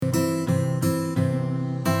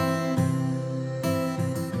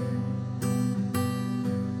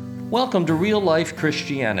Welcome to Real Life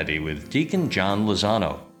Christianity with Deacon John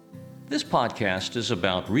Lozano. This podcast is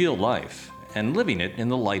about real life and living it in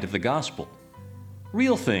the light of the gospel.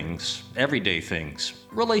 Real things, everyday things,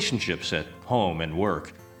 relationships at home and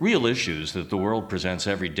work, real issues that the world presents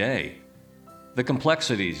every day. The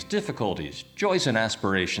complexities, difficulties, joys, and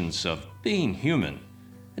aspirations of being human.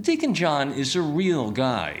 Deacon John is a real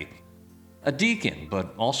guy. A deacon,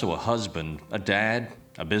 but also a husband, a dad,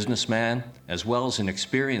 a businessman, as well as an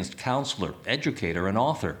experienced counselor, educator, and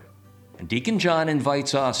author. And Deacon John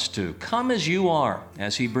invites us to come as you are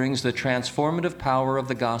as he brings the transformative power of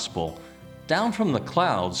the gospel down from the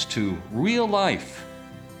clouds to real life,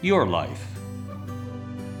 your life.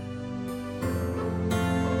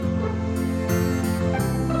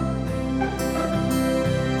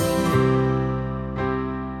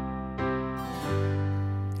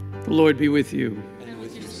 The Lord be with you. And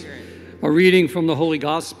with your spirit. A reading from the Holy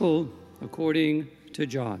Gospel according to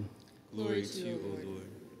John. Glory to you, O Lord.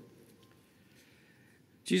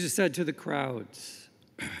 Jesus said to the crowds,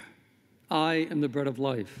 I am the bread of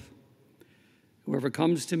life. Whoever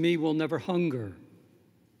comes to me will never hunger,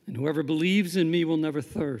 and whoever believes in me will never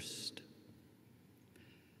thirst.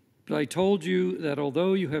 But I told you that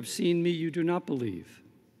although you have seen me, you do not believe.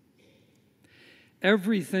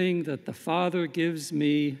 Everything that the Father gives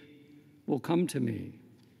me will come to me,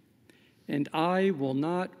 and I will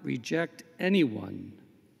not reject anyone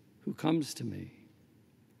who comes to me,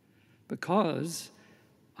 because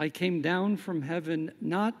I came down from heaven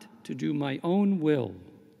not to do my own will,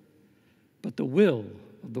 but the will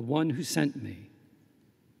of the one who sent me.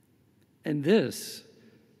 And this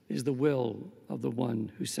is the will of the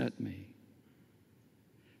one who sent me,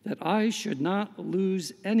 that I should not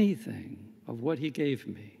lose anything of what he gave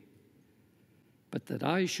me, but that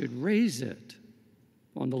I should raise it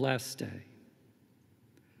on the last day.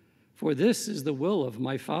 For this is the will of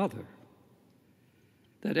my Father,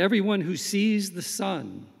 that everyone who sees the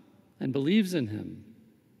Son and believes in him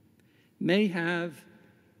may have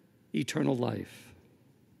eternal life,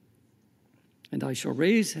 and I shall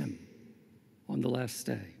raise him on the last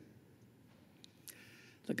day.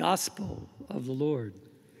 The Gospel of the Lord.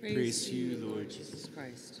 Praise to you, Lord Jesus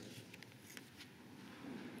Christ.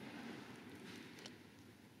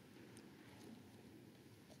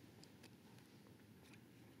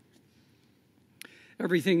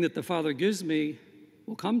 Everything that the Father gives me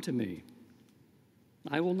will come to me.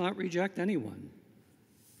 I will not reject anyone,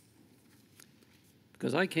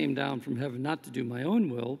 because I came down from heaven not to do my own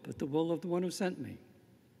will, but the will of the one who sent me.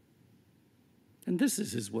 And this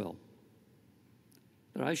is his will,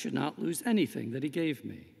 that I should not lose anything that he gave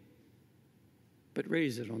me, but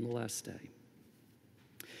raise it on the last day.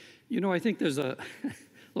 You know, I think there's a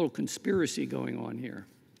little conspiracy going on here,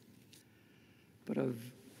 but a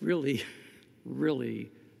really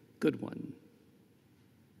good one.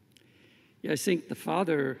 Yeah, I think the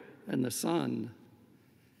Father and the Son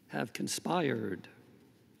have conspired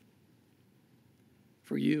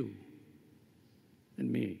for you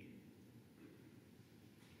and me.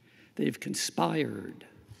 They've conspired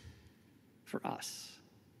for us.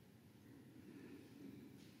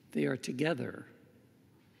 They are together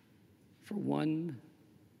for one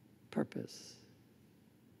purpose: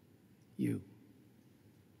 you.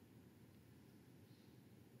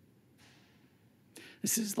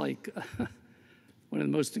 This is like one of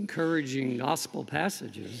the most encouraging gospel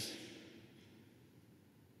passages.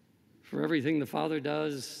 For everything the Father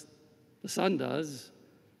does, the Son does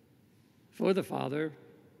for the Father,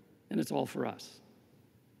 and it's all for us.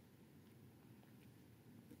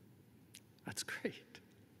 That's great.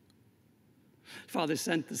 Father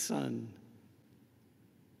sent the Son.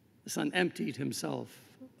 The Son emptied himself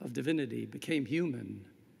of divinity, became human,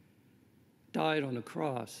 died on a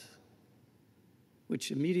cross, which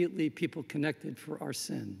immediately people connected for our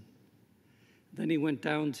sin. Then he went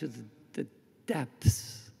down to the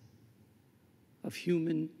depths of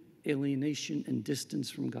human alienation and distance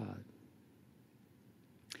from God.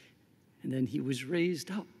 And then he was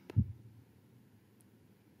raised up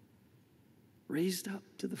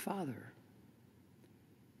to the Father,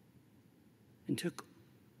 and took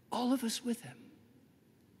all of us with him.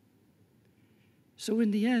 So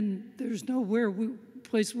in the end, there's nowhere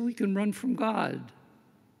place where we can run from God.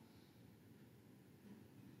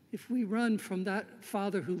 If we run from that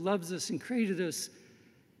Father who loves us and created us,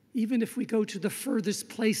 even if we go to the furthest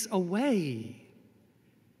place away,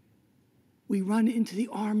 we run into the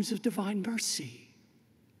arms of divine mercy.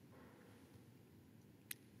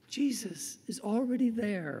 Jesus is already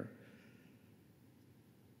there,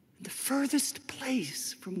 in the furthest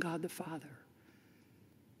place from God the Father,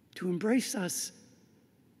 to embrace us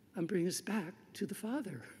and bring us back to the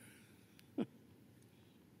Father.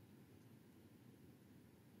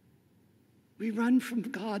 We run from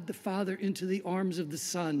God the Father into the arms of the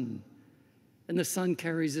Son, and the Son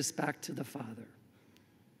carries us back to the Father.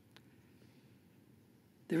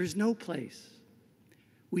 There is no place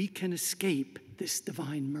we can escape this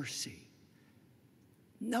divine mercy.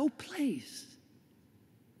 No place,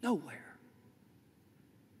 nowhere.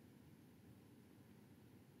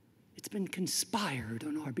 It's been conspired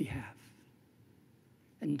on our behalf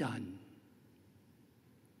and done.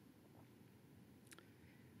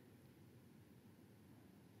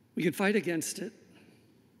 We can fight against it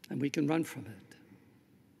and we can run from it,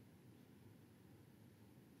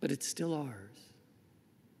 but it's still ours.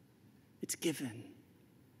 It's given,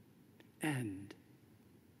 and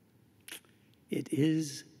it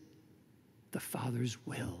is the Father's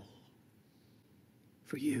will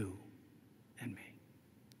for you and me.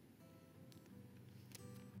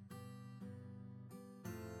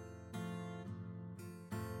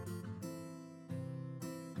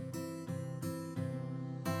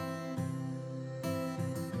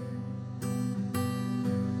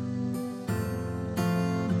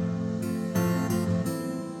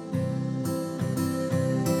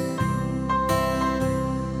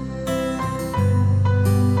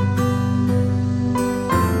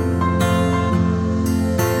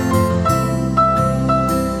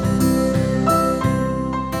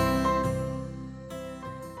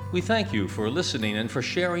 We thank you for listening and for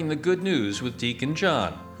sharing the good news with Deacon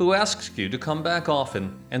John, who asks you to come back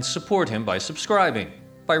often and support him by subscribing,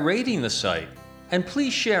 by rating the site, and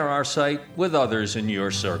please share our site with others in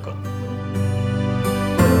your circle.